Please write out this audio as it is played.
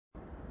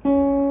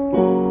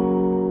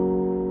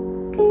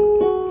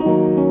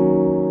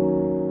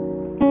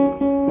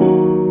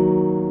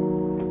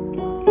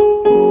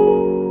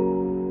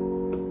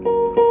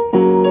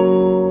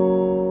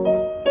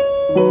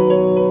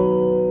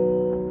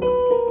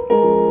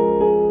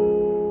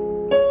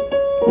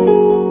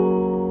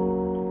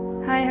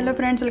Hello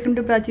friends, welcome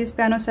to प्राचीज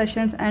piano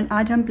sessions. And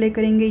आज हम play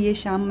करेंगे ये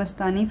शाम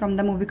मस्तानी फ्रॉम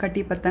द मूवी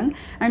कटी पतंग।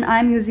 And I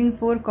am using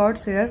 4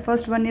 chords here.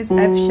 First one is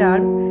F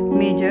sharp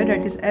major,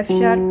 that is F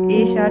sharp, A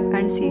sharp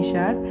and C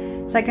sharp.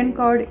 Second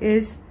chord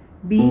is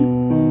B,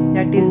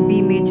 that is B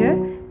major,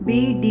 B,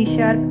 D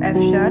sharp, F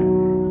sharp.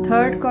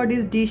 Third chord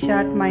is D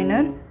sharp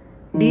minor,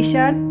 D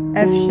sharp,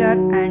 F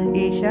sharp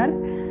and A sharp.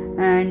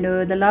 And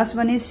the last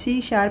one is C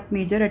sharp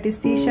major, that is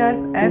C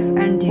sharp, F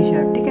and G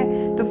sharp. ठीक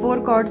है, तो 4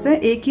 chords है,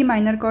 एक ही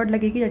minor cord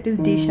लगेगी that is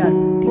D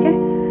sharp. ठीक है,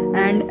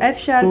 and F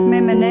sharp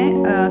में मैंने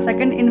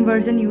सेकंड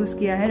इन्वर्जन यूज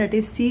किया है, that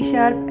is C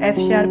sharp, F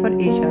sharp और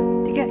ए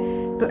शार्प। ठीक है,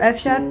 तो एफ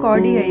शार्प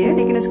कॉर्ड ही है ये,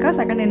 लेकिन इसका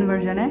सेकंड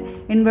इन्वर्जन है।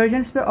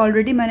 इन्वर्जन पे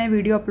ऑलरेडी मैंने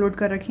वीडियो अपलोड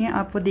कर रखी है,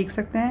 आप वो देख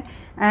सकते हैं।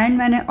 एंड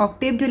मैंने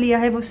ऑक्टेव जो लिया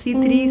है वो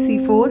C3,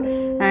 C4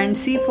 एंड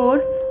C4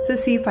 से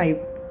C5।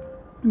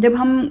 जब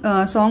हम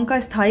सॉन्ग का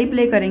स्थाई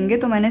प्ले करेंगे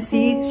तो मैंने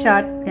सी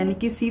शार्प यानी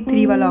कि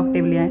C3 वाला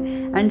ऑक्टेव लिया है।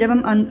 एंड जब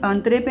हम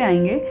अंतरे पे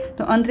आएंगे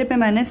तो अंतरे पे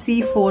मैंने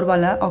C4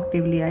 वाला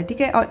ऑक्टेव लिया है।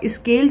 ठीक है, और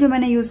स्केल जो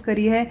मैंने यूज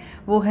करी है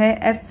वो है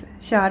F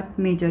sharp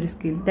major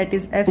scale, that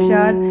is F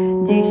sharp,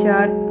 G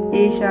sharp,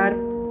 A sharp,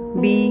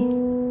 B,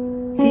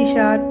 C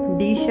sharp,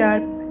 D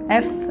sharp,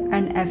 F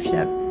and F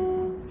sharp.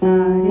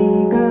 सारे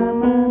गा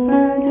मा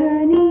पा धा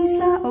नी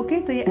सा। ओके,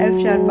 तो ये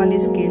एफ शार्प वाली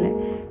स्केल है।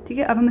 ठीक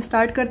है, अब हम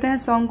स्टार्ट करते हैं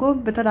सॉन्ग को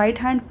with the right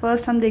hand.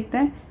 First हम देखते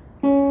हैं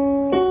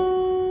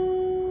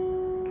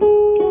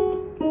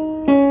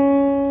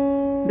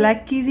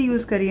ब्लैक कीज ही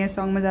यूज करी है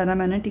सॉन्ग में ज्यादा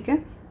मैंने। ठीक है,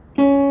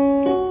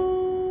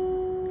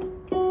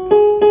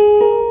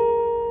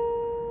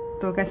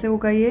 तो कैसे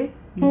होगा ये,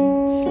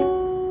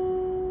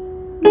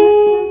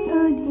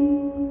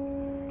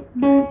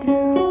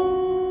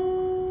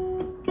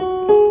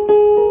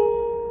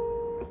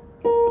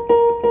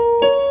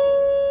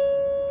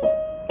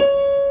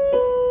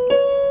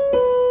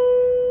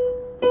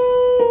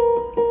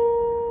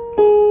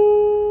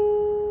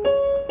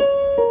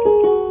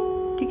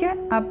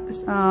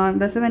 आप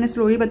वैसे मैंने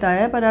स्लो ही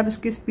बताया है, पर आप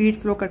इसकी स्पीड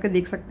स्लो करके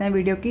देख सकते हैं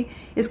वीडियो की।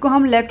 इसको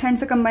हम लेफ्ट हैंड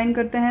से कंबाइन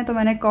करते हैं, तो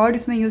मैंने कॉर्ड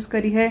इसमें यूज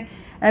करी है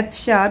F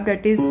sharp,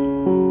 that is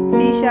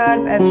C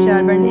sharp, F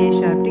sharp and A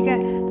sharp. ठीक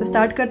है, तो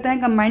स्टार्ट करते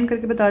हैं, कंबाइन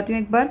करके बताती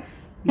हूँ एक बार।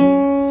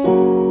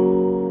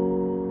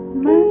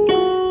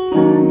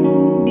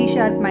 डी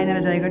शार्प माइनर आ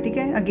जाएगा। ठीक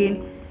है, अगेन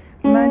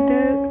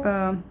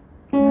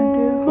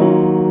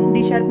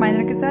डी शार्प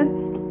माइनर के साथ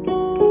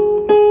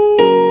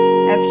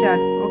एफ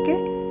शार्प।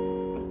 ओके,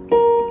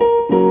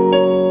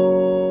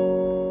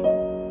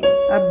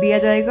 अब बी आ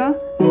जाएगा,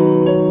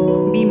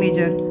 बी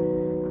मेजर,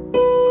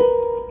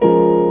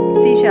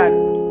 सी शार्प।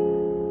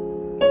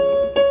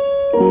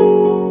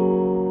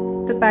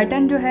 तो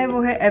पैटर्न जो है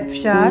वो है F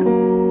sharp,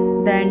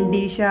 then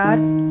D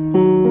sharp,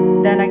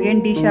 then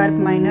again D sharp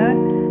minor,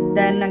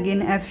 then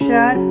again F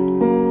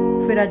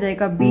sharp, फिर आ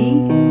जाएगा बी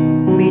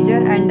मेजर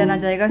एंड देन आ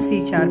जाएगा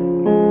सी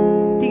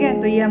शार्प। ठीक है,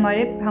 तो ये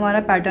हमारा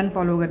पैटर्न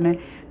फॉलो करना है।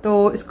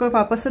 तो इसको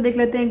वापस से देख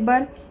लेते हैं एक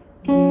बार,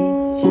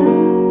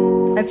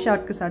 एफ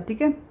शार्प के साथ।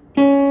 ठीक है,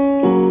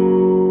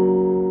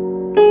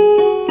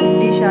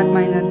 D sharp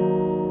minor,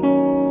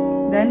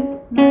 then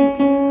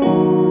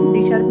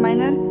D sharp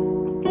minor,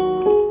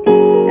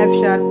 F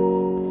sharp,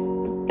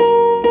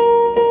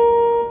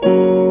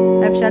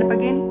 F sharp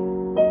again,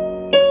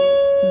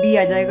 B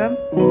आ जाएगा,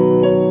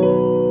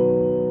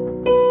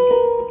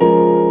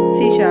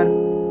 सी शार्प।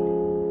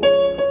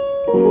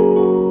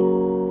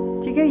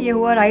 ठीक है, ये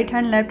हुआ right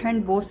hand left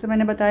hand both से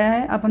मैंने बताया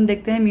है। अब हम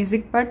देखते हैं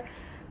म्यूजिक पार्ट।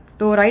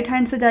 तो राइट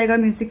हैंड से जाएगा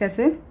म्यूजिक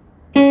ऐसे,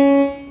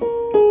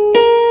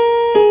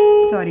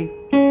 सॉरी,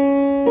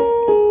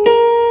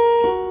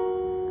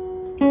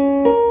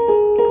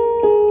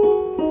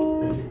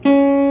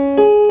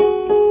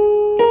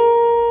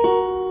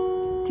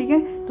 ठीक है,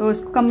 तो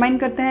इसको कंबाइन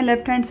करते हैं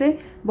लेफ्ट हैंड से।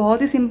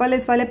 बहुत ही सिंपल है,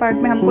 इस वाले पार्ट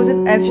में हमको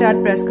सिर्फ एफ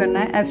शार्प प्रेस करना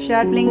है। एफ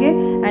शार्प लेंगे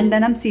एंड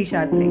देन हम सी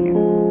शार्प लेंगे।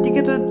 ठीक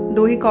है, तो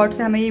 2 ही कॉर्ड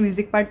से हमें ये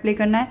म्यूजिक पार्ट प्ले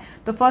करना है।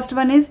 तो first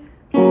one is,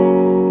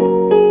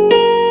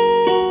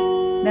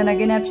 then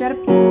again F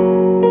sharp,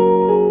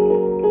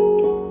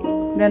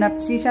 then आप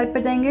सी शार्प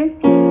पे जाएंगे,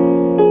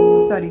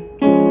 सॉरी,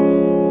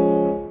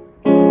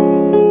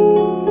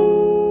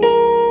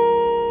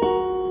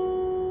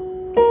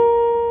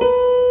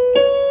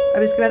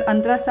 अब इसके बाद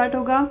अंतरा स्टार्ट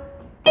होगा।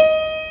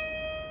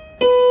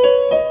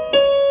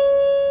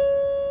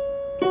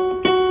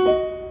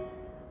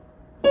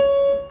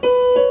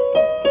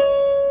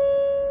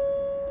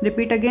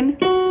 Repeat again,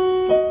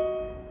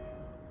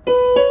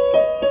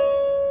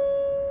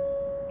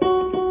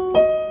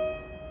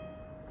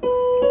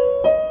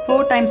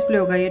 four times play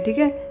होगा ये। ठीक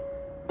है,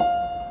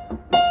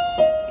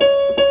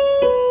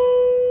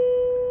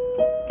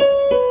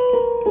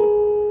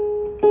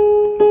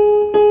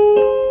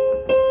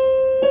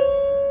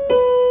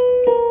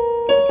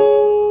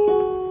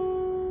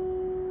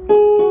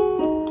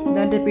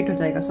 रिपीट हो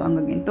जाएगा सॉन्ग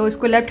अगेन। तो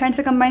इसको लेफ्ट हैंड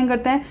से कंबाइन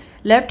करते हैं।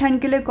 लेफ्ट हैंड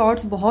के लिए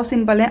कॉर्ड्स बहुत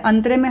सिंपल हैं।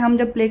 अंतरे में हम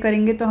जब प्ले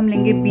करेंगे तो हम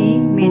लेंगे B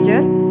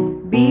major,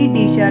 B,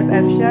 D sharp,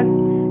 F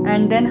sharp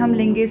and then हम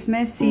लेंगे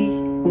इसमें सी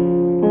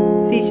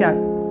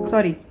शार्प,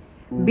 सॉरी,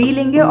 बी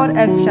लेंगे और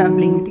एफ शार्प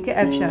लेंगे। ठीक है,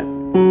 एफ शार्प।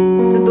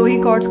 तो 2 ही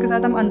कॉर्ड्स के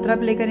साथ हम अंतरा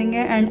प्ले करेंगे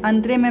एंड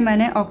अंतरे में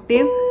मैंने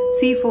ऑक्टेव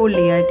C4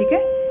 लिया है, ठीक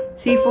है,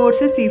 C4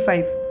 से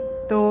C5।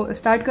 तो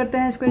स्टार्ट करते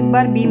हैं इसको एक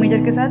बार बी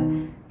मेजर के साथ,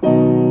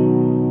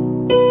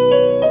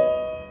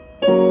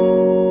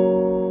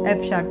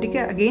 एफ शार्प, ठीक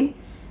है, अगेन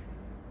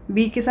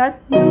बी के साथ,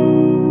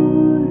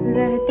 दूर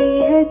रहती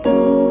है तू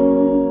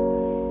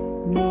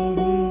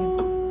मेरे,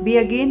 बी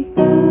अगेन,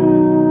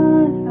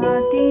 पास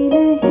आती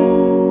नहीं,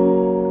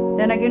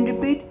 देन अगेन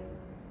रिपीट,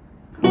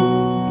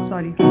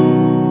 सॉरी,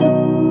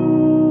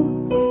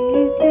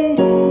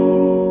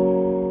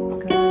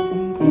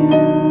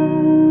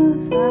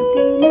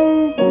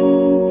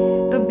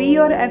 तो बी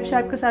और एफ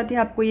शार्प के साथ ही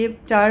आपको ये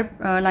 4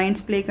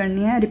 लाइंस प्ले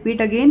करनी है।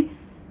 रिपीट अगेन,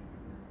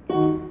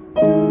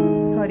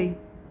 सॉरी,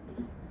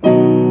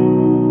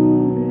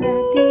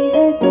 रहती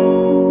है तू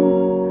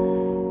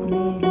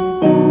मेरे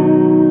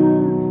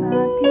पास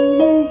आती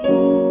नहीं,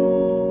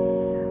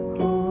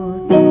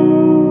 होठों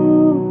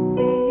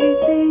पे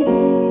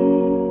तेरे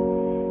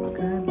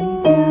कभी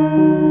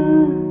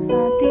प्यास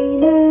आती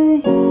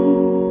नहीं।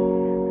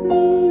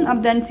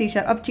 अब देन सी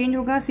शार्प, अब चेंज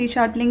होगा, सी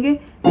शार्प लेंगे,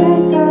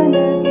 ऐसा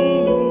लगे,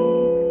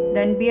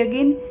 देन बी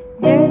अगेन,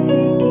 जैसे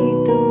कि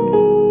तू,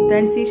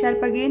 देन सी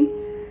शार्प अगेन,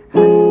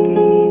 हंस के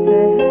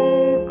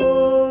जहर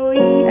कोई,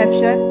 एफ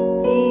शार्प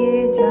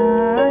पिए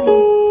जाए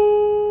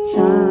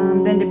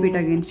शाम, देन रिपीट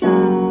अगेन,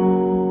 शाम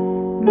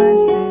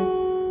मस्त,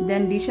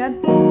 देन डी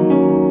शार्प,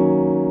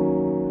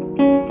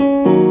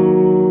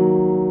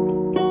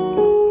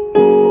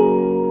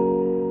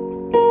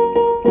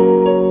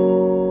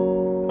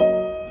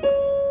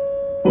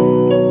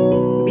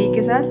 बी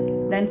के साथ,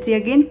 देन सी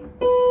अगेन,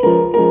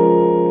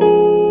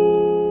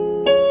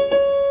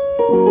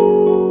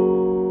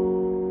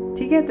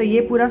 ठीक है। तो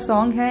ये पूरा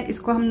सॉन्ग है,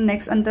 इसको हम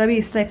नेक्स्ट अंतरा भी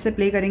इस टाइप से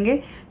प्ले करेंगे।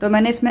 तो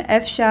मैंने इसमें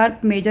एफ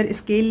शार्प मेजर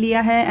स्केल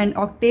लिया है एंड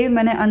ऑक्टेव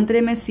मैंने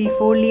अंतरे में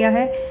C4 लिया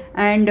है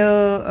एंड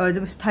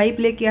जब स्थाई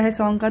प्ले किया है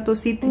सॉन्ग का तो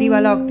C3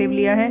 वाला ऑक्टेव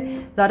लिया है।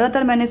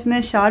 ज़्यादातर मैंने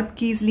इसमें शार्प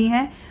कीज ली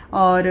हैं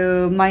और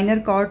माइनर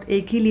कॉर्ड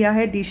एक ही लिया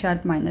है, डी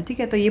शार्प माइनर, ठीक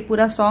है। तो ये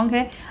पूरा सॉन्ग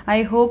है।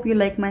 I hope you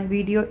like my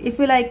video.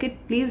 If you like it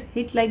please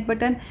hit like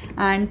button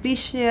and please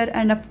share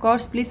end of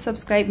course please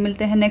subscribe.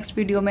 मिलते हैं नेक्स्ट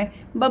वीडियो में।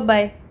 Bye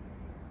bye.